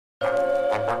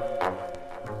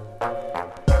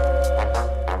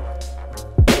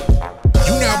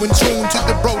in tune to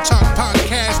the Bro Talk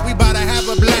podcast. We bout to have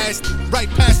a blast, right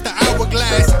past the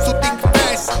hourglass. So think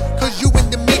fast, cause you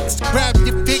in the mix. Grab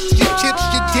your fix, your chips,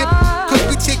 your dip. Cause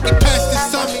we take it past the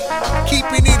summit,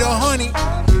 keeping it 100.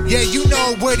 Yeah, you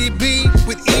know what it be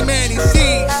with E-Man and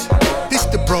C's. This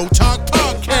the Bro Talk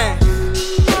podcast.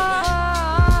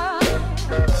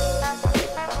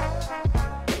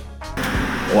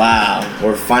 Wow,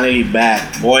 we're finally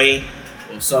back, boy.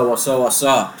 What's up, what's up, what's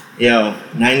up? Yo,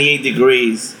 98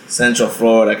 degrees, Central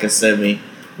Florida, Kissimmee.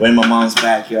 We're in my mom's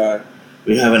backyard.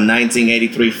 We have a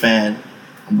 1983 fan.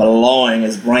 I'm blowing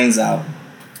his brains out.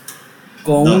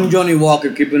 Con un Johnny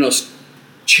Walker keeping us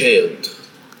chilled.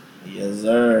 Yes,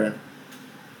 sir.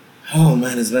 Oh,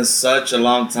 man, it's been such a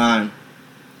long time.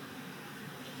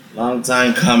 Long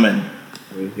time coming.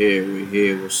 We're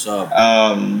here, what's up?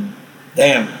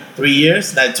 Damn, 3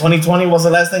 years? That 2020 was the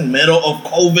last thing? Middle of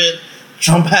COVID.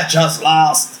 Trump had just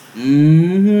lost.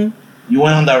 Mm-hmm. You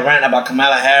went on that rant about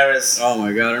Kamala Harris. Oh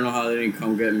my god, I don't know how they didn't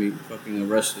come get me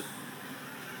fucking arrested.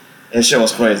 That shit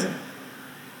was crazy.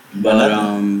 But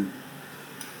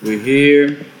we're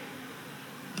here.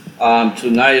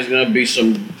 Tonight is gonna be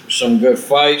some good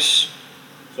fights.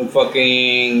 Some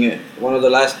fucking one of the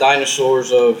last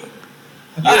dinosaurs of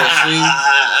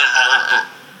UFC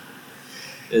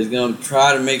is gonna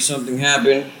try to make something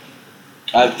happen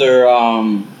after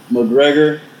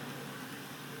McGregor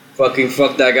fucking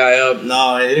fucked that guy up.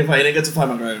 No, he didn't get to fight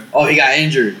McGregor. Oh, he got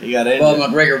injured. Well,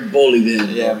 McGregor bullied him.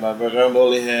 Yeah, McGregor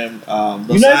bullied him.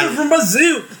 You're not from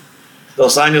Brazil.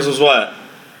 Dos Anjos was what?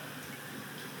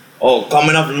 Oh,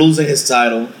 coming up losing his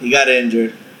title. He got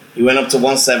injured. He went up to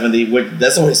 170.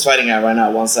 That's what he's fighting at right now,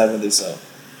 170. So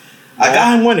I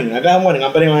got him winning. I'm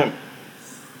betting on him.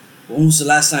 When was the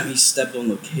last time he stepped on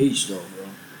the cage, though, bro?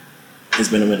 It's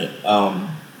been a minute.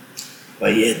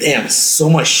 But yeah, damn, so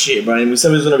much shit, bro. We said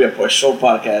we was gonna be a short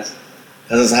podcast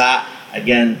because it's hot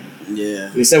again.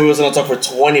 Yeah. We said we was gonna talk for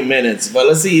 20 minutes, but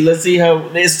let's see how.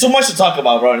 There's too much to talk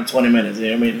about, bro, in 20 minutes.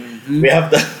 You know what I mean? Mm-hmm. We have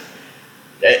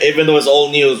the, even though it's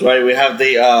old news, right? We have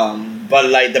the Bud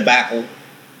Light debacle.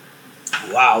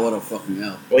 Wow, what a fucking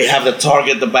hell. We have the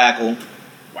Target debacle.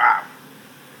 Wow.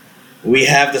 We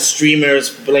have the streamers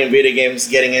playing video games,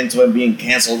 getting into it, being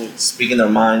canceled, speaking their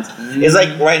minds. Mm-hmm. It's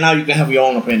like right now you can have your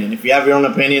own opinion. If you have your own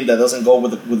opinion that doesn't go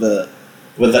with the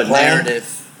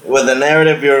narrative, with the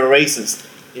narrative, you're a racist.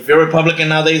 If you're a Republican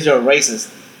nowadays, you're a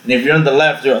racist. And if you're on the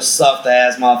left, you're a soft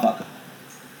ass motherfucker.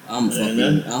 I'm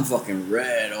fucking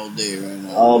red all day right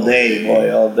now. All day,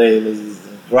 boy, all day. This is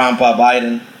Grandpa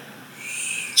Biden.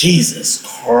 Jesus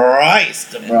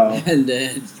Christ, bro. And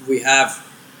then we have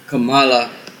Kamala.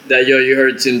 That you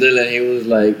heard Tim Dillon, he was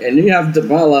like, and then you have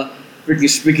Kamala freaking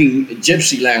speaking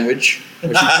gypsy language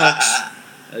when she talks.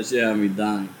 That shit had me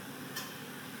dying.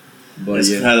 But it's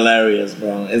hilarious,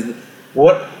 bro.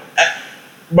 Bro,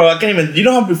 I can't even. You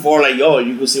know how before, like,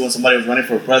 you could see when somebody was running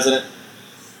for president?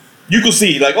 You could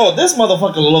see, like, oh, this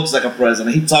motherfucker looks like a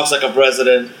president. He talks like a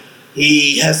president.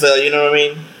 He has the, you know what I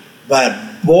mean? But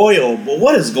boy, but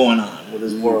what is going on with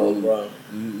this world, bro?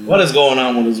 Mm-hmm. What is going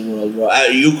on with this world, bro?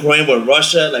 Ukraine with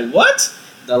Russia, like what?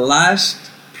 The last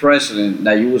president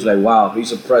that you was like, wow,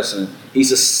 he's a president,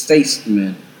 he's a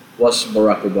statesman, was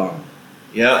Barack Obama.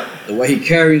 Yeah. The way he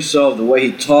carried himself, the way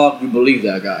he talked, you believe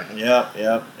that guy.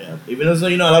 Yeah. Even though,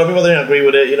 a lot of people didn't agree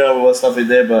with it, what stuff he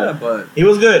did, but he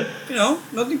was good.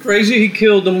 Nothing crazy. He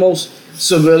killed the most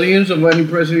civilians of any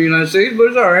president of the United States, but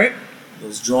it's all right.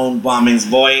 Those drone bombings,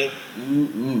 boy.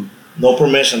 Mm-mm. No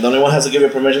permission. The only one has to give you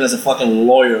permission is a fucking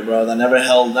lawyer, bro. That never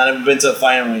been to a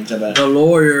firing range, I bet. The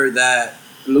lawyer that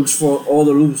looks for all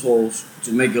the loopholes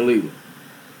to make it legal.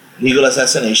 Legal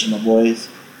assassination, my boys.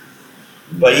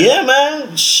 But yeah,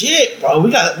 man, shit, bro.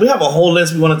 We have a whole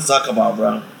list we wanted to talk about,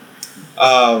 bro.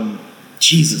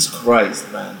 Jesus Christ,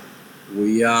 man.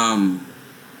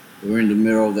 We're in the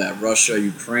middle of that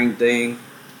Russia-Ukraine thing.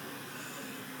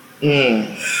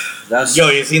 You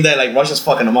seen that? Like Russia's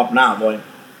fucking them up now, boy.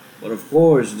 But of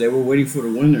course, they were waiting for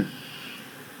the winter.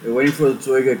 They're waiting for it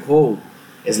to get cold.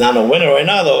 It's not a winter right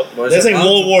now, though. This ain't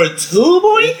World War II,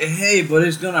 boy. Hey, but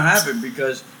it's gonna happen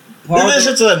because this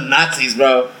shit to the Nazis,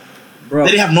 bro. They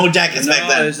didn't have no jackets back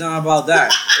then. No, it's not about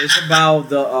that. It's about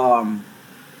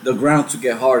the ground to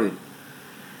get hardened.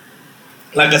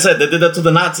 Like I said, they did that to the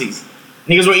Nazis.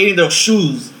 Niggas were eating their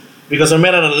shoes because they're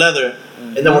made out of leather,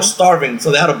 and they were starving,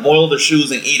 so they had to boil their shoes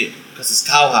and eat it because it's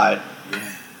cowhide. Yeah.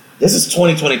 This is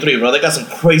 2023, bro. They got some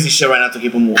crazy shit right now to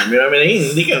keep them warm. You know what I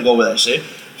mean? They can't go with that shit.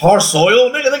 Hard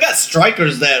soil, nigga. They got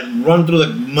strikers that run through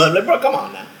the mud. Like, bro, come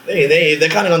on now. They're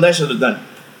counting on that shit to done.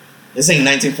 This ain't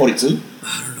 1942.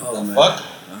 I don't know, man. Fuck.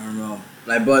 I don't know.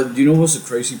 Like, but do you know what's the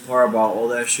crazy part about all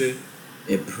that shit?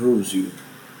 It proves you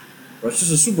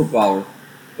Russia's a superpower.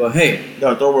 But hey,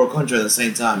 They're a third world country at the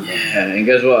same time. yeah, and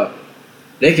guess what?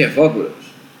 They can't fuck with us.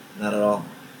 Not at all.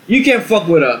 You can't fuck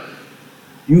with a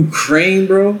Ukraine,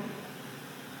 bro.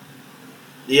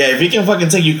 Yeah, if you can fucking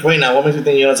take Ukraine now, what makes you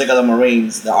think you're gonna take out the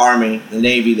Marines, the Army, the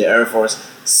Navy, the Air Force,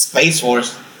 Space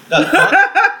Force? You know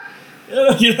what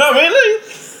I mean? Like,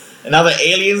 and now the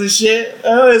aliens and shit.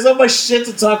 Oh, there's so much shit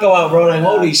to talk about, bro. Like,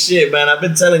 holy shit, man. I've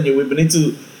been telling you, we need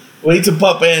to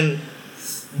pop in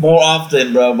more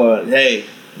often, bro. But hey,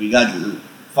 we got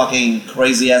fucking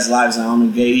crazy ass lives now. I'm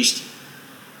engaged.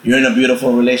 You're in a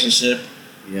beautiful relationship.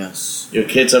 Yes. Your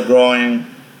kids are growing.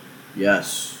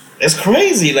 Yes. It's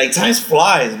crazy. Like, time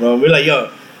flies, bro. We're like,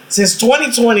 yo, since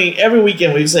 2020, every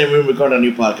weekend we say we're recording a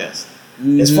new podcast.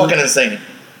 It's fucking insane.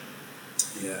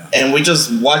 Yeah. And we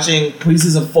just watching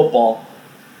preseason football,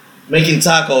 making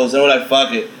tacos, and we're like,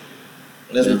 fuck it.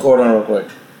 Let's record on real quick.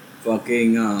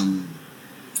 Fucking,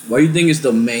 what do you think is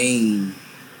the main...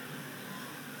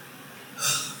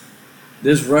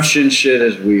 This Russian shit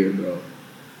is weird, bro.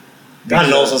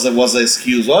 God knows us it was an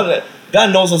excuse. God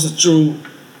knows us it's true.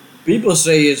 People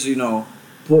say it's,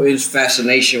 Putin's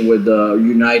fascination with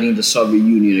uniting the Soviet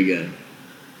Union again.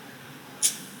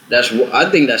 I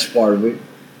think that's part of it.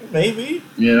 Maybe.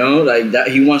 Like that.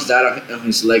 He wants that on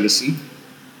his legacy.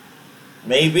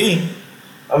 Maybe.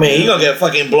 I mean, he gonna get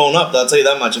fucking blown up. I'll tell you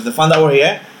that much. If they find out where he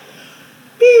at,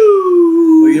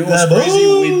 pew. But you know what's crazy?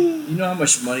 You know how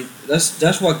much money?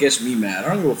 That's what gets me mad.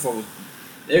 I don't give a fuck.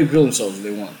 They can kill themselves if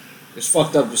they want. It's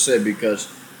fucked up to say because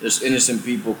there's innocent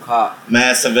people caught.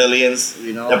 Mass civilians.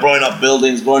 They're blowing up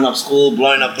buildings, blowing up schools,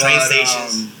 blowing up train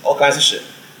stations, all kinds of shit.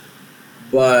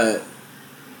 But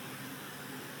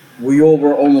we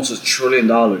over almost $1 trillion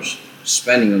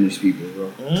spending on these people,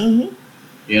 bro. Mm-hmm.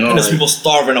 And there's people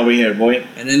starving over here, boy.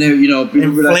 And then people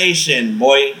inflation,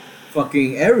 boy.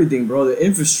 Fucking everything, bro. The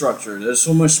infrastructure. There's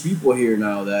so much people here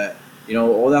now that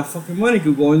all that fucking money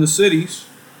could go in the cities,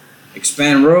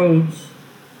 expand roads,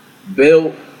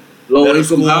 build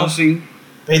low-income housing,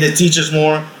 pay the teachers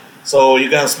more. So you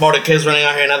got smarter kids running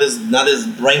out here. Now this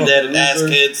brain dead ass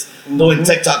kids doing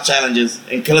TikTok challenges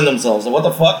and killing themselves. So what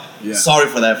the fuck? Yeah. Sorry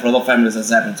for that for all the families that's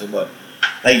happened to, but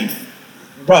like,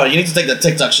 bro, you need to take the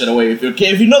TikTok shit away.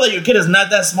 If you know that your kid is not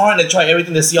that smart and they try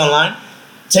everything they see online,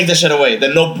 take that shit away. The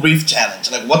no brief challenge.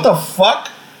 Like, what the fuck?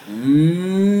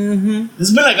 Mm-hmm.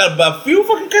 There's been like a few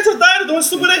fucking kids have died doing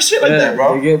stupid ass shit like that,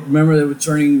 bro. Remember they were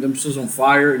turning themselves on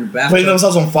fire in the bathroom? Putting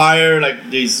themselves on fire,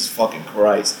 like, Jesus fucking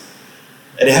Christ.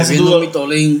 And it has to do with... I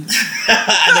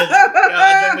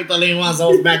drank Mitolin once, I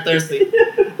was back thirsty.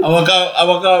 I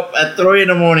woke up at 3 in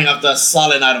the morning after a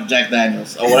solid night of Jack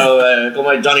Daniels. Or whatever, go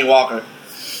by Johnny Walker.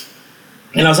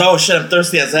 And I was like, oh shit, I'm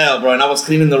thirsty as hell, bro. And I was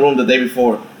cleaning the room the day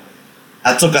before.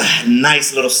 I took a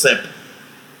nice little sip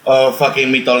of fucking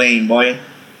Mitolin, boy.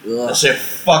 Ugh. That shit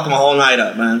fucked my whole night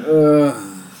up, man.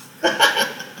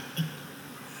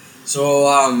 So,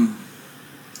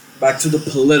 back to the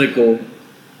political.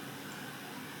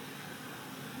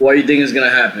 What do you think is gonna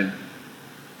happen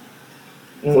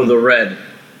for the red?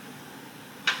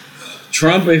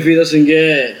 Trump, if he doesn't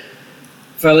get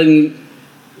felony,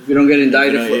 if you don't get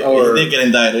indicted, he did get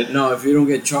indicted. No, if you don't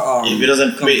get if he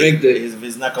doesn't convicted, if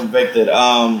he's not convicted,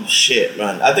 shit,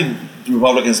 man. I think the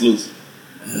Republicans lose.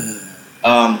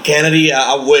 Kennedy,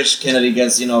 I wish Kennedy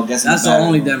gets That's the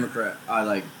only Democrat I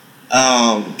like.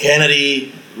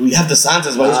 Kennedy, we have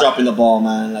DeSantis, but he's dropping the ball,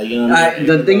 man. Like,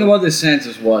 the thing about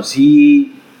DeSantis was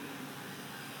he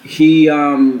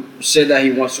said that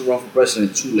he wants to run for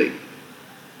president too late.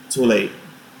 Too late.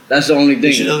 That's the only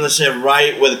thing. He done the shit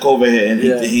right with COVID hit, and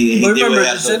he but did remember,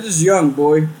 DeSantis is young,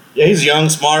 boy. Yeah, he's young,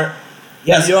 smart.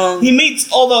 He's young. He meets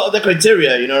all the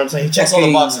criteria. You know what I'm saying? He checks all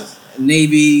the boxes.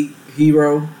 Navy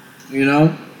hero,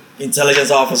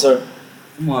 Intelligence officer.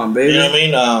 Come on, baby. You know what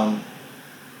I mean?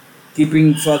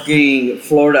 Keeping fucking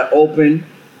Florida open.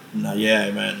 No, yeah,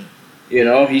 man.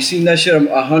 He's seen that shit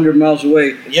 100 miles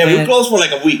away. Yeah, we closed for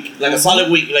like a week, like a solid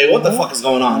week. Like, what the fuck is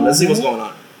going on? Let's see what's going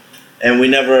on. And we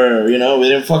never, we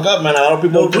didn't fuck up, man. A lot of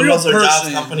people lost their jobs,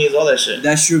 companies, all that shit.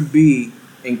 That should be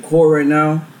in court right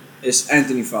now is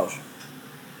Anthony Fauci.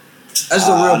 That's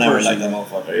the real I never person. liked that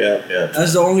motherfucker. Yeah.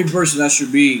 That's the only person that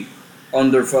should be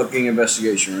under fucking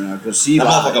investigation right now because he that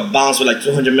motherfucker bounced with like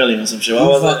 200 million or some shit.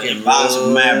 What was it? He bounced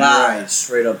with mad lies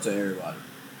straight up to everybody.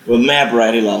 With mad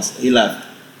right, he lost. He left.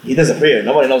 He disappeared.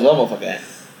 Nobody knows what motherfucker at.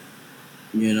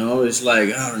 It's like,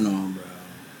 I don't know, bro.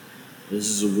 This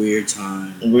is a weird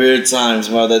time. Weird times,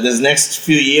 bro. This next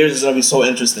few years is gonna be so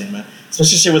interesting, man.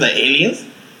 Especially shit with the aliens.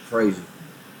 Crazy.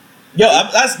 Yo,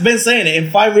 I've been saying it.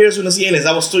 In 5 years, we're gonna see aliens.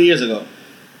 That was 2 years ago.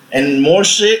 And more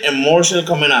shit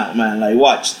coming out, man. Like,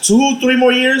 watch. 2-3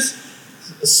 more years,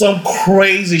 some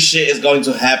crazy shit is going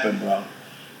to happen, bro.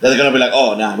 They're gonna be like,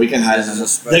 oh, nah, we can hide it.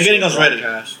 They're getting us ready.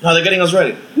 No, they're getting us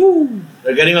ready. Woo.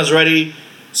 They're getting us ready.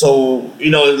 So,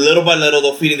 you know, little by little,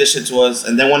 they're feeding this shit to us.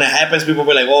 And then when it happens, people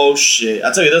be like, oh, shit.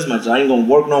 I'll tell you this much. I ain't gonna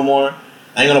work no more.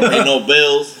 I ain't gonna pay no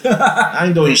bills. I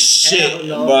ain't doing shit,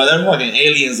 no. Bro. They're fucking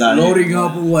aliens out here. Loading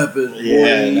up a weapon.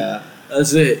 Yeah, nah.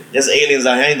 That's it. There's aliens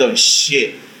out here. I ain't doing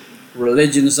shit.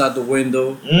 Religion is out the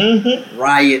window. Mm-hmm.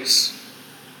 Riots.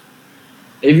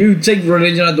 If you take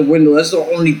religion out the window, that's the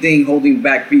only thing holding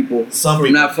back people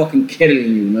from not fucking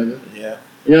killing you, nigga. Yeah.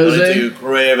 You know what I'm saying? Going to your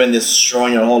crib and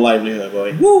destroying your whole livelihood,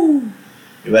 boy. Woo!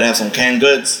 You better have some canned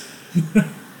goods.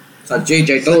 It's a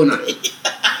JJ Dona.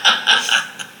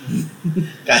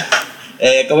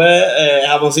 ¿Cómo es?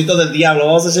 Jamoncito del diablo.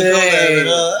 Vamos a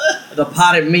decir the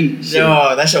potted meat.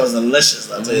 Yo, that shit was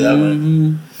delicious. I'll tell you that,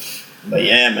 man. But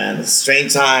yeah, man, it's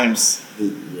strange times.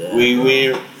 Yeah.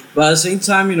 We. But at the same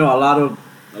time, you know, a lot of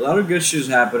good shit's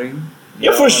happening.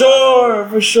 Yeah, for sure.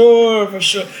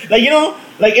 Like, you know,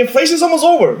 like inflation's almost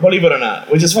over, believe it or not,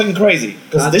 which is fucking crazy.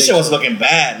 Because this shit was looking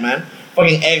bad, man.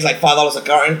 Fucking eggs like $5 a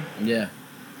carton. Yeah.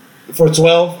 For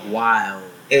 12. Wow.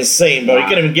 Insane, bro. Wow. You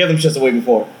couldn't even give them shit away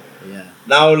before. Yeah.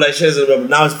 Now, like,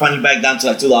 now it's finally back down to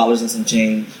like $2 and some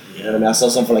change. You know what I mean? I saw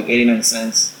some for like 89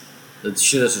 cents. The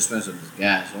shit is expensive as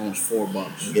gas, almost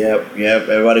 $4. Yep.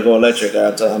 Everybody go electric.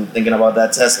 I'm thinking about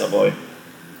that Tesla, boy.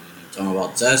 Talking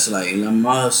about Tesla, Elon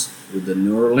Musk with the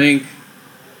Neuralink.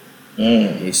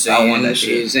 He's saying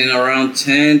he's in around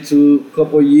 10 to a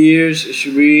couple years. It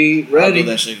should be ready. I'll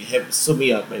do that shit. Suit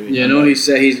me up, baby. You know, he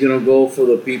said he's gonna go for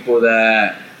the people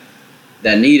that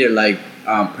need it, like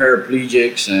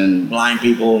paraplegics and blind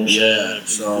people. And yeah,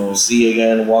 so see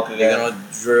again, walk again. They're gonna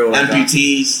drill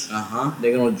amputees.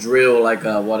 They're gonna drill like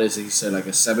a, what is it? He said like a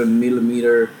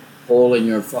 7mm hole in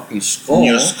your fucking skull. In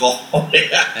your skull.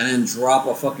 Yeah. And then drop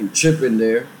a fucking chip in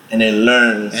there. And it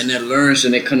learns.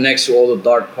 And it connects to all the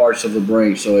dark parts of the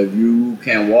brain. So if you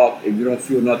can't walk, if you don't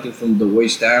feel nothing from the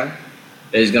waist down,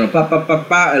 it's gonna pop,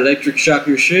 electric shock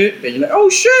your shit, and you're like, oh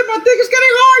shit, my dick is getting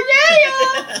hard,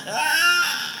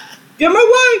 yeah! Get my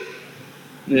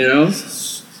way! You know?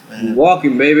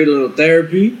 Walking, baby, a little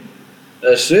therapy.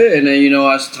 That's it. And then, you know,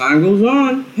 as time goes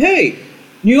on, hey,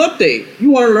 new update.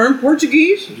 You want to learn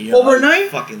Portuguese overnight?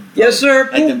 Fucking yes, sir.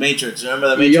 Like the Matrix. Remember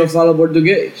the Matrix? Yo falo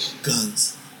Portuguese.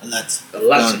 Guns. Lots of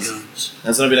guns.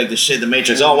 That's gonna be like the shit, the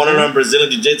Matrix. Oh, I want to learn Brazilian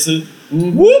Jiu-Jitsu.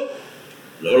 Whoop!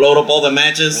 Load up all the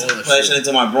matches, flash it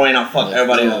into my brain. I'll fuck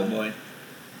everybody up, boy.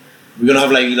 We're gonna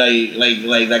have like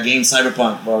that game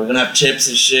Cyberpunk, bro. We're gonna have chips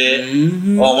and shit.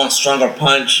 Oh, I want stronger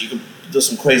punch. You can do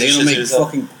some crazy shit to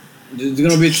yourself. It's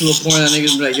gonna be to the point that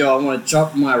niggas be like, yo, I want to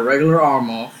chop my regular arm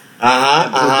off. Put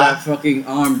that fucking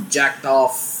arm jacked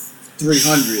off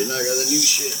 300. And I got the new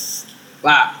shit.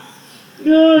 Wow. You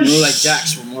know, like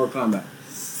Jax from Mortal Kombat.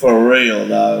 For real,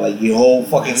 dog. Like your whole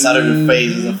fucking side of your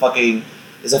face is a fucking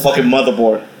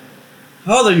motherboard.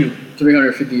 How old are you?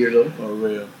 350 years old. For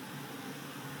real.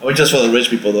 I mean, just for the rich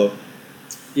people, though.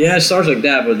 Yeah, it starts like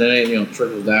that, but then it,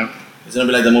 trickles down. It's gonna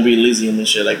be like the movie Elysium and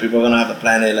shit. Like people are gonna have the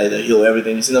planet, like they heal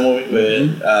everything. You see the movie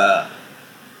with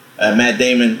Matt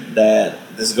Damon? That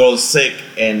this girl's sick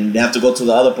and they have to go to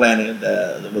the other planet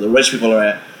where the rich people are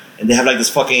at, and they have like this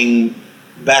fucking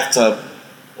bathtub.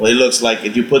 Well, it looks like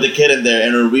if you put the kid in there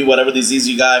and it'll read whatever disease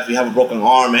you got, if you have a broken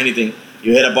arm, anything,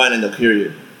 you hit a button and they'll cure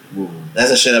you. That's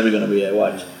the shit that we're gonna be at.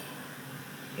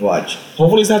 Watch.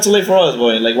 Hopefully it's not too late for us,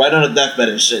 boy. Like right on a deathbed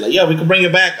and shit. Like, yo, we can bring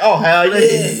it back. Oh, hell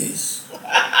yes.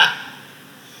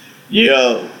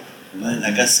 Yo, man,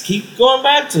 I guess keep going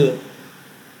back to it.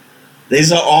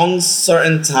 These are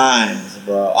uncertain times,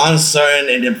 bro. Uncertain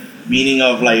in the meaning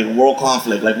of like world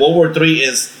conflict. Like World War III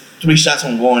is 3 shots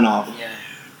from going off. Yeah.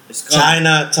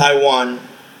 China, Taiwan,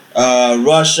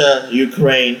 Russia,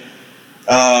 Ukraine.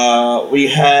 We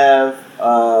have.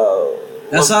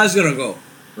 That's how it's gonna go,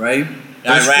 right?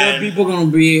 Iran. 4 people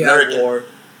gonna be at war,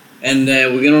 and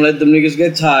then we're gonna let them niggas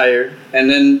get tired, and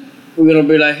then we're gonna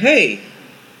be like, hey,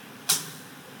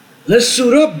 let's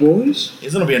suit up, boys.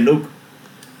 It's gonna be a nuke.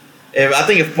 I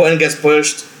think if Putin gets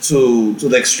pushed to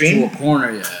the extreme, to a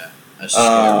corner,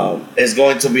 yeah. It's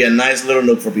going to be a nice little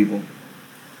nuke for people.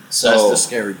 So that's the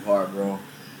scary part, bro.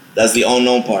 That's the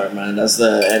unknown part, man. That's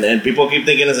and people keep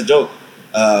thinking it's a joke.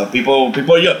 People,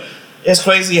 it's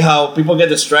crazy how people get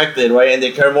distracted, right? And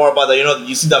they care more about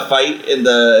you see that fight in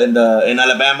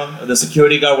Alabama, the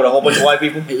security guard with a whole bunch of white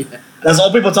people. Yeah. That's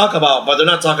all people talk about, but they're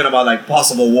not talking about like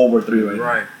possible World War III, right?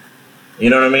 Right. You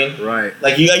know what I mean? Right.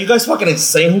 Like you guys fucking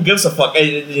insane. Who gives a fuck?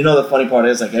 Hey, you know the funny part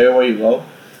is like everywhere you go,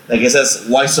 like it says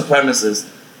white supremacist.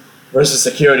 versus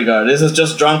security guard. This is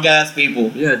just drunk ass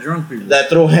people Yeah, drunk people. that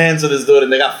threw hands at this dude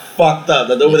and they got fucked up.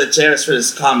 That dude with the chairs for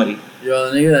this comedy.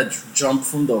 Yo, the nigga that jumped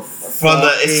from the It's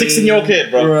 16-year-old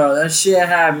kid, bro. Bro, that shit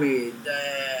had me.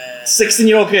 Damn.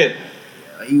 16-year-old kid.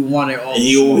 He wanted all.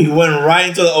 He went right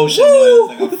into the ocean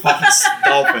like a fucking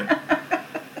dolphin.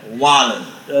 Wildin'.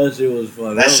 That shit was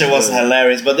fun. That shit was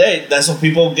hilarious. But that's what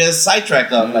people get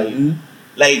sidetracked on.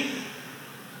 Like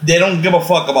they don't give a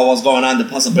fuck about what's going on, the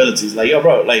possibilities. Like, yo,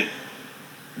 bro, like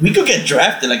we could get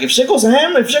drafted. Like if shit goes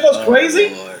ham, if shit goes crazy,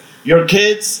 Lord. your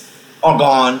kids are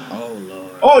gone. Oh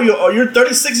Lord. Oh, you're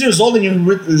 36 years old and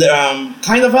you're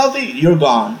kind of healthy. You're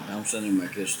gone. I'm sending my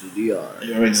kids to DR.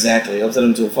 You're exactly. I'm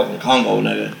sending them to a fucking Congo,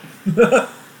 nigga.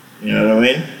 You know what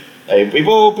I mean? Like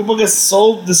people get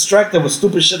so distracted with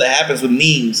stupid shit that happens with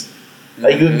memes.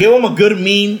 Like you give them a good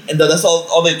meme, and that's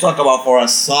all they talk about for a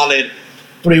solid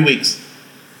 3 weeks.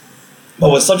 But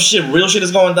when some real shit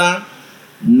is going down,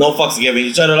 no fucks given.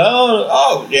 You try to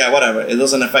oh yeah, whatever. It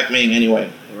doesn't affect me in any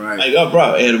way. Right. Like, oh,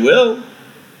 bro, it will.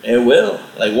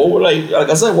 Like like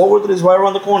I said, World War III is right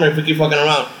around the corner if we keep fucking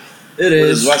around. It With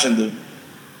is. this Russian dude.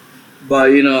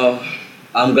 But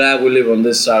I'm glad we live on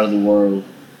this side of the world.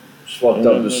 It's fucked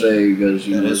up to say because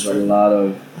there's a lot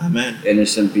of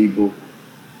innocent people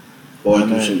going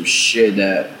through some shit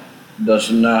that does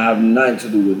not have nothing to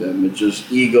do with them. It's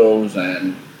just egos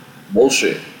and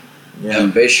bullshit,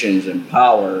 ambitions and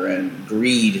power and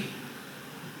greed.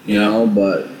 You know,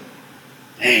 but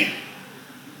damn.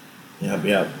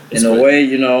 Yeah. In a way,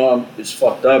 it's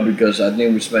fucked up because I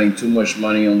think we're spending too much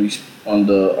money on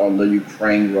the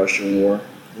Ukraine-Russian war.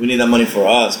 We need that money for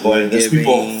us, boy. There's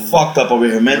people fucked up over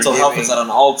here. Mental health is at an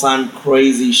all-time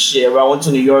crazy shit. I went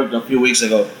to New York a few weeks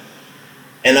ago,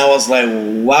 and I was like,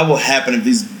 what will happen if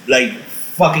these, like,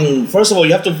 fucking... First of all,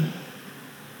 you have to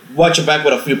watch your back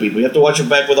with a few people. You have to watch your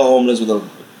back with the homeless, with the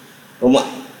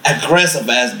aggressive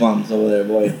ass bums over there,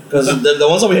 boy. Because the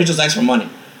ones over here just ask for money.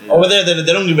 Yeah. Over there,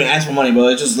 they don't even ask for money, bro.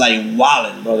 They're just, like,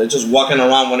 wilding, bro. They're just walking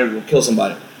around wanting to kill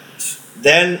somebody.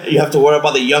 Then you have to worry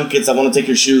about the young kids that want to take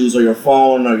your shoes or your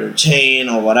phone or your chain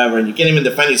or whatever, and you can't even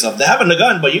defend yourself. They have a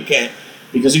gun, but you can't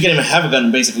because you can't even have a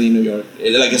gun basically in New York.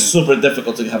 It's super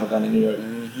difficult to have a gun in New York.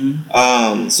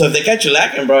 Mm-hmm. So if they catch you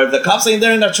lacking, bro, if the cops ain't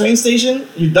there in that train station,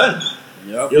 you're done.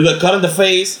 Yep. You'll get cut in the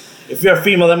face. If you're a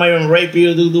female, they might even rape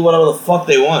you, do whatever the fuck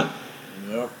they want.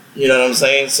 Yep. You know what I'm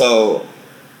saying? So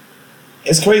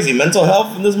it's crazy. Mental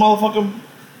health in this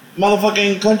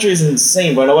motherfucking country is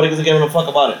insane, bro. Nobody gives a fuck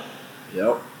about it.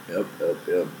 Yep.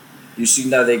 You seen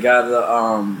that they got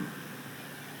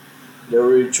they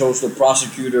already chose the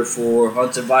prosecutor for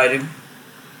Hunter Biden?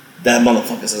 That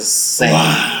motherfucker's insane.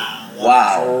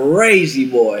 Wow. Crazy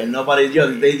boy. And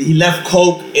he left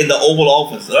coke in the Oval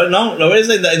Office. No, it is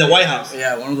in the White House.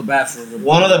 Yeah, one of the bathrooms.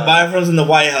 One of the bathrooms in the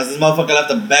White House. This motherfucker left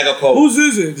a bag of coke. Whose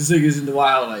is it? This nigga's in the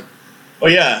White House, like. Oh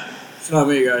yeah. It's not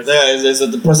me, guys. Yeah, it's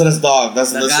the president's dog.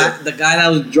 That's the guy that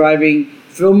was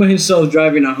filming himself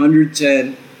driving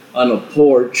 110 on a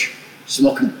porch,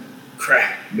 smoking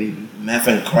crack, baby. Meth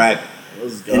and crack.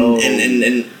 Let's go.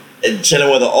 And chilling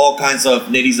with all kinds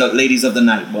of ladies of the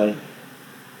night, boy.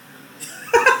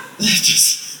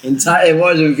 It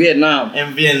was in Vietnam.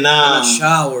 In Vietnam. In a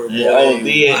shower, boy.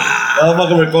 Yeah,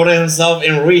 motherfucker recorded himself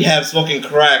in rehab smoking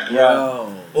crack, bro.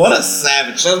 Yo. What a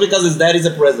savage. Just because his daddy's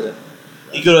a president.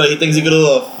 He thinks he could do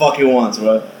what the fuck he wants,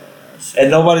 bro.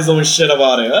 And nobody's doing shit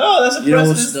about it. Oh, that's a president.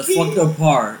 What's the fucked up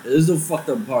part? This is the fucked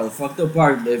up part. The fucked up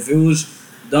part, if it was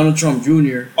Donald Trump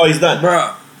Jr. Oh, he's done.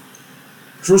 Bruh.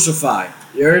 Crucified.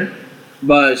 You heard?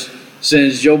 But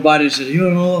since Joe Biden said,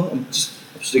 I'm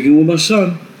sticking with my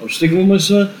son.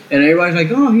 And everybody's like,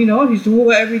 he's doing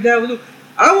what every dad would do.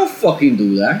 I won't fucking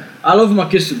do that. I love my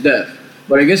kids to death.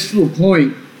 But it gets to a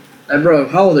point, like, bro,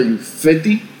 how old are you?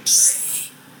 50?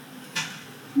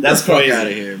 That's crazy. Out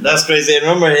of here, that's crazy. And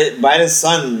remember, Biden's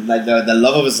son, like the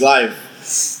love of his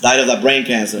life, died of that brain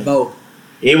cancer. Bo.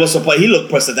 He looked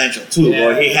presidential too,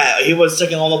 bro. He was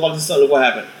checking all the boxes. Look what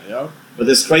happened. Yep. But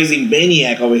this crazy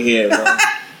maniac over here, bro.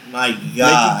 My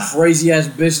God. Making crazy ass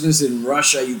business in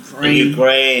Russia, Ukraine.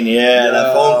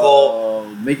 That phone call.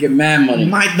 Making mad money.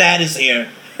 My dad is here.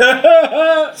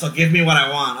 So give me what I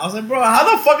want. I was like, bro,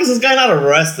 how the fuck is this guy not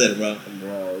arrested, bro?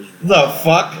 The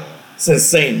fuck? It's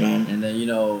insane, man. And then,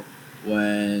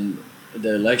 when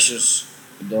the elections,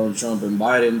 Donald Trump and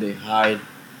Biden, they hide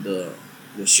the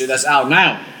shit that's out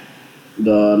now.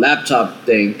 The laptop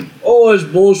thing. Oh, it's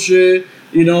bullshit.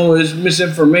 It's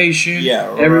misinformation. Yeah,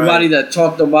 right. Everybody that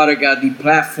talked about it got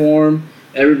deplatformed.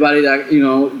 Everybody that,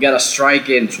 got a strike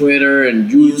in Twitter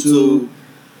and YouTube.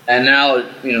 And now,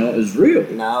 it's real.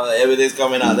 Now everything's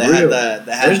coming out. They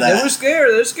were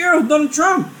scared. They're scared of Donald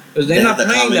Trump. because they're not the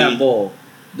playing comedy. that ball.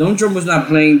 Donald Trump was not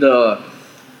playing the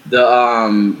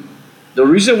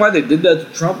reason why they did that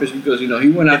to Trump is because he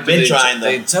went after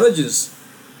the intelligence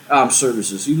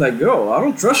services. He's like, yo, I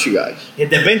don't trust you guys. Yeah,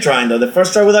 they've been trying though. The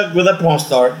first try with a porn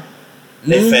star,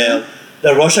 they failed.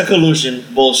 The Russia collusion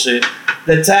bullshit.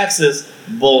 The taxes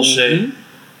bullshit.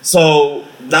 So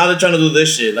now they're trying to do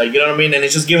this shit, like, you know what I mean? And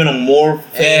it's just giving them more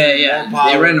fame, more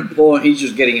power. They ran a poll and he's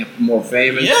just getting more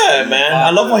famous. Yeah, man. I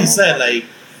love what he said.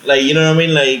 Like you know what I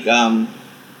mean?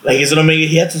 Like he's gonna make it.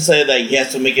 He had to say that he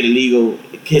has to make it illegal.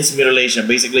 Kids mutilation.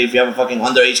 Basically, if you have a fucking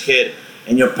underage kid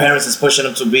and your parents is pushing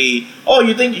them to be, oh,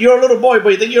 you think you're a little boy, but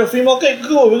you think you're a female? Okay,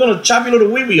 cool. We're gonna chop your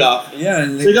little wee off. Yeah.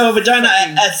 So you got a vagina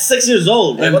at 6 years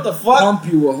old. Like, what the fuck? Pump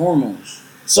you with hormones.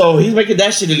 So he's making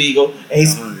that shit illegal, and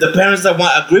the parents that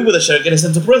agree with the shit are getting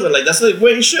sent to prison. Like, that's the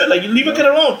way you should. Like, you leave a kid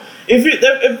alone. If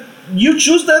you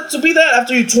choose that to be that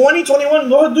after you're 20, 21,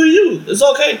 go ahead, do you. It's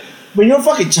okay. When you're a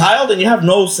fucking child and you have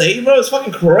no say, bro, it's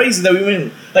fucking crazy that we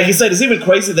even, like you said, it's even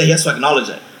crazy that he has to acknowledge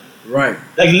it. Right.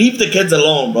 Like, leave the kids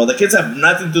alone, bro. The kids have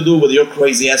nothing to do with your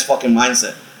crazy ass fucking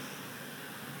mindset.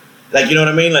 Like, you know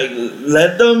what I mean? Like,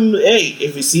 let them, hey,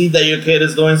 if you see that your kid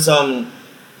is doing some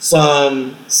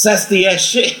zesty ass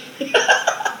shit, you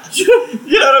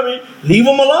know what I mean? Leave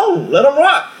him alone. Let him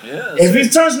rock. Yeah, if he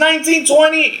turns 19,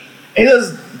 20, and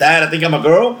says, Dad, I think I'm a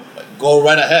girl, go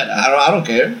right ahead. I don't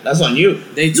care. That's on you.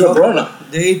 You're a grown up.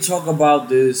 They talk about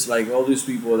this, like all these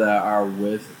people that are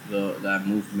with that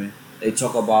movement. They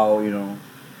talk about, how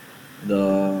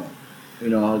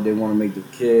they want to make the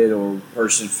kid or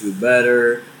person feel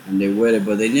better, and they with it,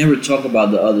 but they never talk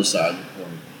about the other side of the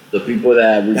coin. The people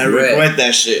that regret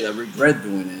that shit. That regret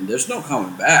doing it. There's no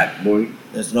coming back, boy.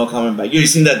 There's no coming back. You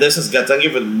seen that? Thank you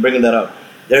for bringing that up.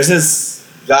 There's this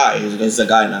guy. He's a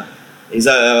guy now. He's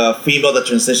a female that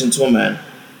transitioned to a man.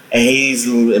 And he's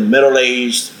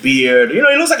middle-aged, beard. He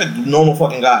looks like a normal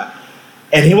fucking guy.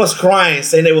 And he was crying,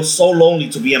 saying it was so lonely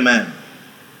to be a man.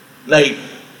 Like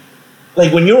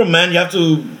when you're a man, you have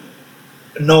to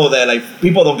know that, like,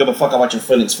 people don't give a fuck about your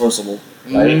feelings, first of all.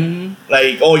 Right? Mm-hmm.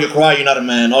 Like, oh, you cry, you're not a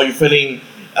man. Oh, you're feeling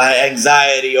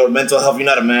anxiety or mental health, you're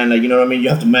not a man. Like, you know what I mean? You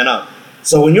have to man up.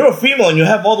 So when you're a female and you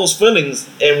have all those feelings,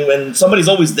 and when somebody's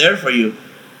always there for you,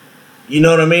 you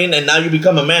know what I mean? And now you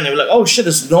become a man and you're like, oh shit,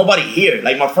 there's nobody here.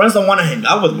 Like, my friends don't want to hang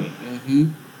out with me.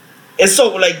 Mm-hmm. It's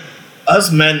so, like,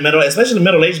 us men, especially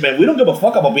middle-aged men, we don't give a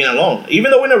fuck about being alone.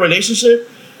 Even though we're in a relationship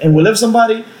and we live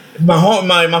somebody, if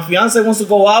my fiance wants to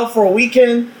go out for a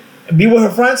weekend and be with her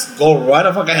friends, go right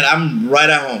the fuck ahead. I'm right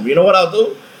at home. You know what I'll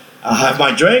do? I'll have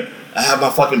my drink, I have my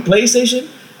fucking PlayStation,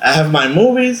 I have my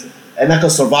movies, and I can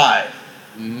survive.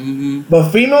 Mm-hmm.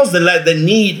 But females, they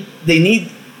need,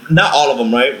 not all of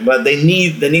them, right? But they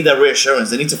need that reassurance.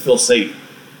 They need to feel safe.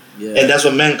 Yeah. And that's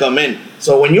when men come in.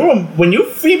 So when you're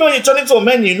female, you turn into a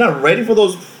man, you're not ready for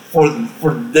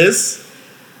this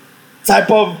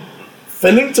type of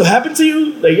feeling to happen to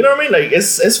you. Like, you know what I mean? Like,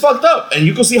 it's fucked up. And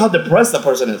you can see how depressed that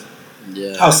person is.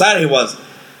 Yeah. How sad he was.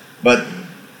 But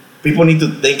people need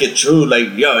to think it through.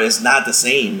 Like, yo, it's not the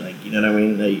same. Like, you know what I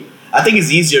mean? Like, I think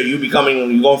it's easier you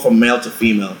going from male to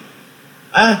female.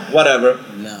 Whatever.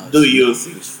 No, do you?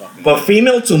 But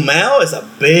female to male is a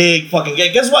big fucking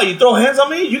game. Guess what? You throw hands on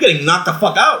me, you're getting knocked the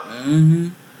fuck out. Mm-hmm.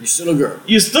 You're still a girl.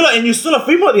 You're still a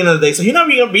female at the end of the day. So you're not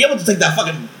gonna be able to take that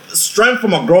fucking strength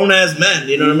from a grown ass man.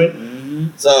 You know what I mean?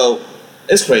 Mm-hmm. So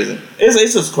it's crazy.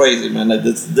 It's just crazy, man. Like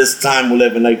this time we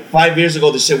live in. Like 5 years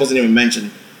ago, this shit wasn't even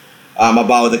mentioned.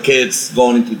 About the kids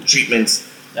going into treatments.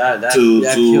 That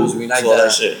kills me. Like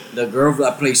the girl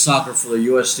that plays soccer for the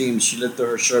U.S. team, she lifted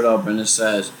her shirt up and it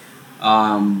says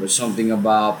something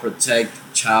about protect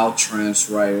child trans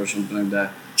right or something like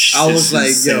that. I was like,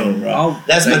 insane, yo, bro.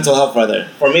 That's mental health right there.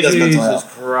 For me, that's mental health.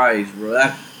 Jesus Christ,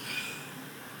 bro.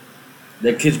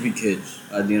 That kids be kids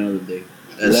at the end of the day.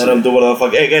 Let them do whatever the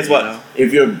fuck. Hey, guess what?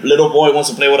 If your little boy wants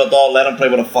to play with a doll, let him play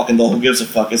with a fucking doll. Who gives a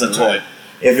fuck? It's a toy.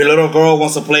 If your little girl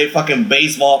wants to play fucking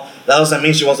baseball, that doesn't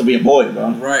mean she wants to be a boy,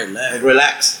 bro. Right.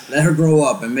 Relax. Let her grow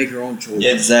up and make her own choices.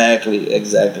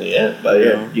 Exactly. Yeah.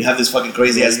 But you have this fucking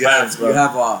crazy ass parents, bro. You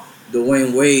have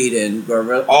Dwayne Wade and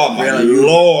Gabriel. Oh my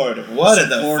Lord! What in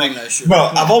the fuck,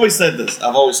 bro? I've always said this.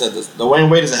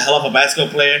 Dwayne Wade is a hell of a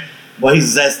basketball player, but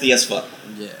he's zesty as fuck.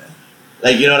 Yeah.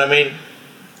 Like, you know what I mean?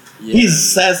 Yeah. He's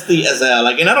zesty as hell.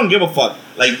 Like, and I don't give a fuck.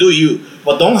 Like, do you?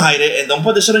 But don't hide it and don't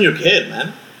put this shit on your kid,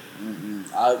 man.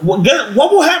 What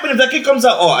will happen if that kid comes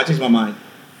out? Oh, I changed my mind.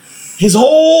 His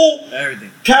whole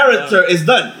character is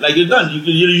done. Like, you're done.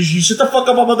 You shut the fuck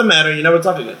up about the matter. You never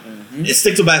talk again. Mm-hmm. You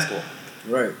stick to basketball.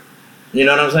 Right. You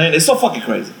know what I'm saying? It's so fucking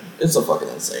crazy. It's so fucking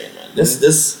insane, man.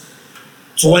 This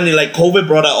 20, like, COVID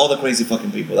brought out all the crazy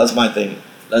fucking people. That's my thing.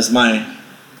 That's my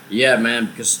Yeah, man,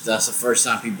 because that's the first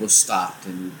time people stopped,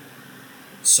 and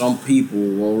some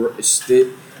people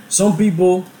some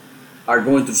people are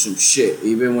going through some shit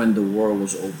even when the world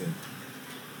was open,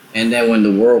 and then when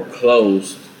the world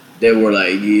closed, they were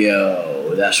like,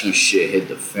 "Yo, that's when shit hit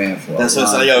the fan for That's a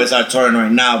what's lot." like, yo, it's our turn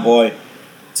right now, boy,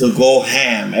 to go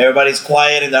ham. Everybody's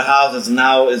quiet in their houses.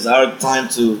 Now is our time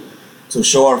to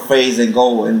show our face and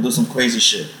go and do some crazy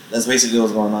shit. That's basically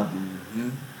what's going on. Mm-hmm.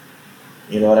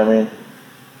 You know what I mean?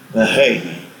 But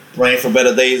hey, praying for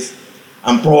better days.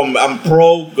 I'm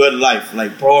pro good life,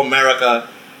 like pro America,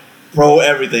 pro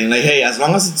everything. Like, hey, as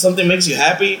long as something makes you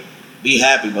happy, be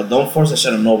happy, but don't force that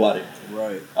shit on nobody.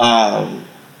 Right.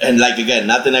 And like again,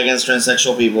 nothing against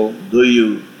transsexual people. Do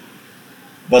you?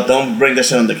 But don't bring the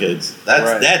shit on the kids.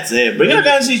 That's it. Bring it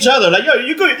against each other. Like, yo,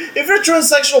 you could, if you're a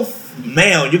transsexual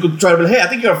male, you could try to be like, hey, I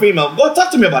think you're a female. Go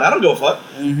talk to me about it. I don't give a fuck.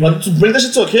 Mm-hmm. But to bring that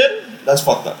shit to a kid, that's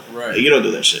fucked up. Right. You don't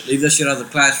do that shit. Leave that shit out of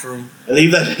the classroom.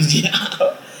 Leave that.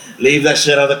 Yeah. Leave that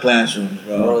shit out of the classroom,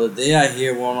 Bro, the day I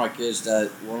hear one of my kids that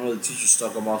one of the teachers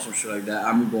talk about some shit like that,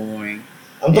 I'm going.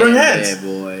 I'm throwing hands. Yeah,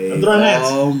 boy. I'm throwing hands.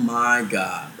 Oh my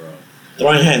god, bro.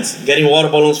 Throwing hands. Getting water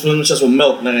balloons, filling them just with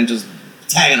milk, man, and just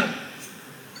tagging them.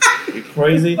 You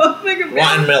crazy?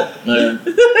 Rotten milk, man.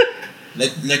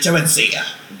 Leche vencida.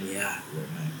 Yeah, bro,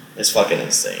 man. It's fucking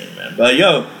insane, man. But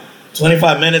yo,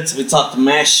 25 minutes, we talked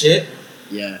mad shit.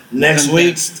 Yeah. Next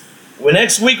week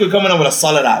we're coming up with a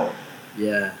solid hour.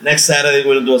 Yeah. Next Saturday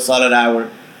we're gonna do a solid hour.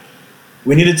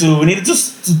 We needed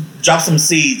to drop some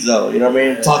seeds though, you know what I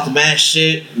mean? Yeah. Talk to mad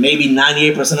shit. Maybe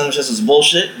 98% of them shit is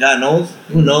bullshit. God knows.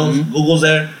 Who knows? Mm-hmm. Google's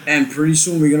there. And pretty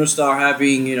soon we're gonna start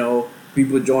having,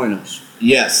 people join us.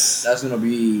 Yes. That's gonna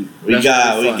be We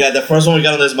got the first one we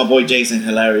got on this is my boy Jason,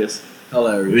 hilarious.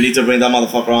 hilarious. We need to bring that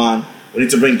motherfucker on. We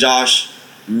need to bring Josh,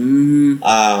 Mm-hmm.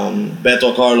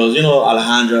 Beto Carlos,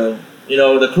 Alejandro,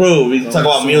 the crew. We talk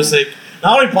about music.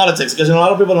 Not only politics, because a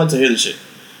lot of people like to hear this shit.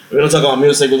 We're gonna talk about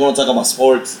music, we're gonna talk about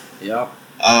sports. Yep.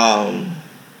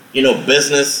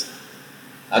 Business.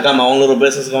 I got my own little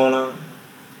business going on.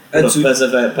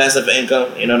 Passive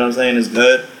income, you know what I'm saying? It's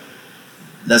good.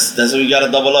 That's what we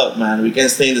gotta double up, man. We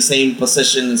can't stay in the same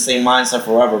position, the same mindset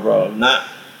forever, bro. If not,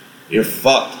 you're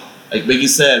fucked. Like Biggie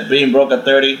said, being broke at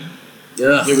 30,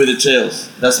 Yeah. give me the chills.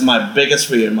 That's my biggest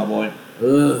fear, my boy.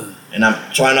 Ugh. And I'm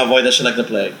trying to avoid that shit like the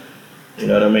plague. You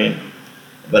know what I mean?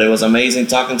 But it was amazing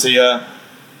talking to you.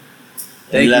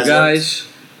 Thank you guys.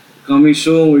 Coming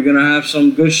soon. We're gonna have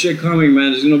some good shit coming,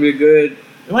 man. It's gonna be a good.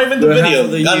 We might even do Good half video.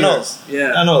 of the God year. knows.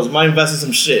 Yeah. God knows. Might invest in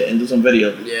some shit and do some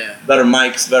video. Yeah. Better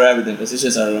mics, better everything. Because these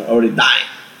shits are already dying.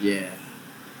 Yeah.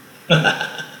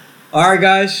 All right,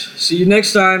 guys. See you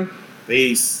next time.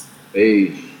 Peace.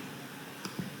 Peace.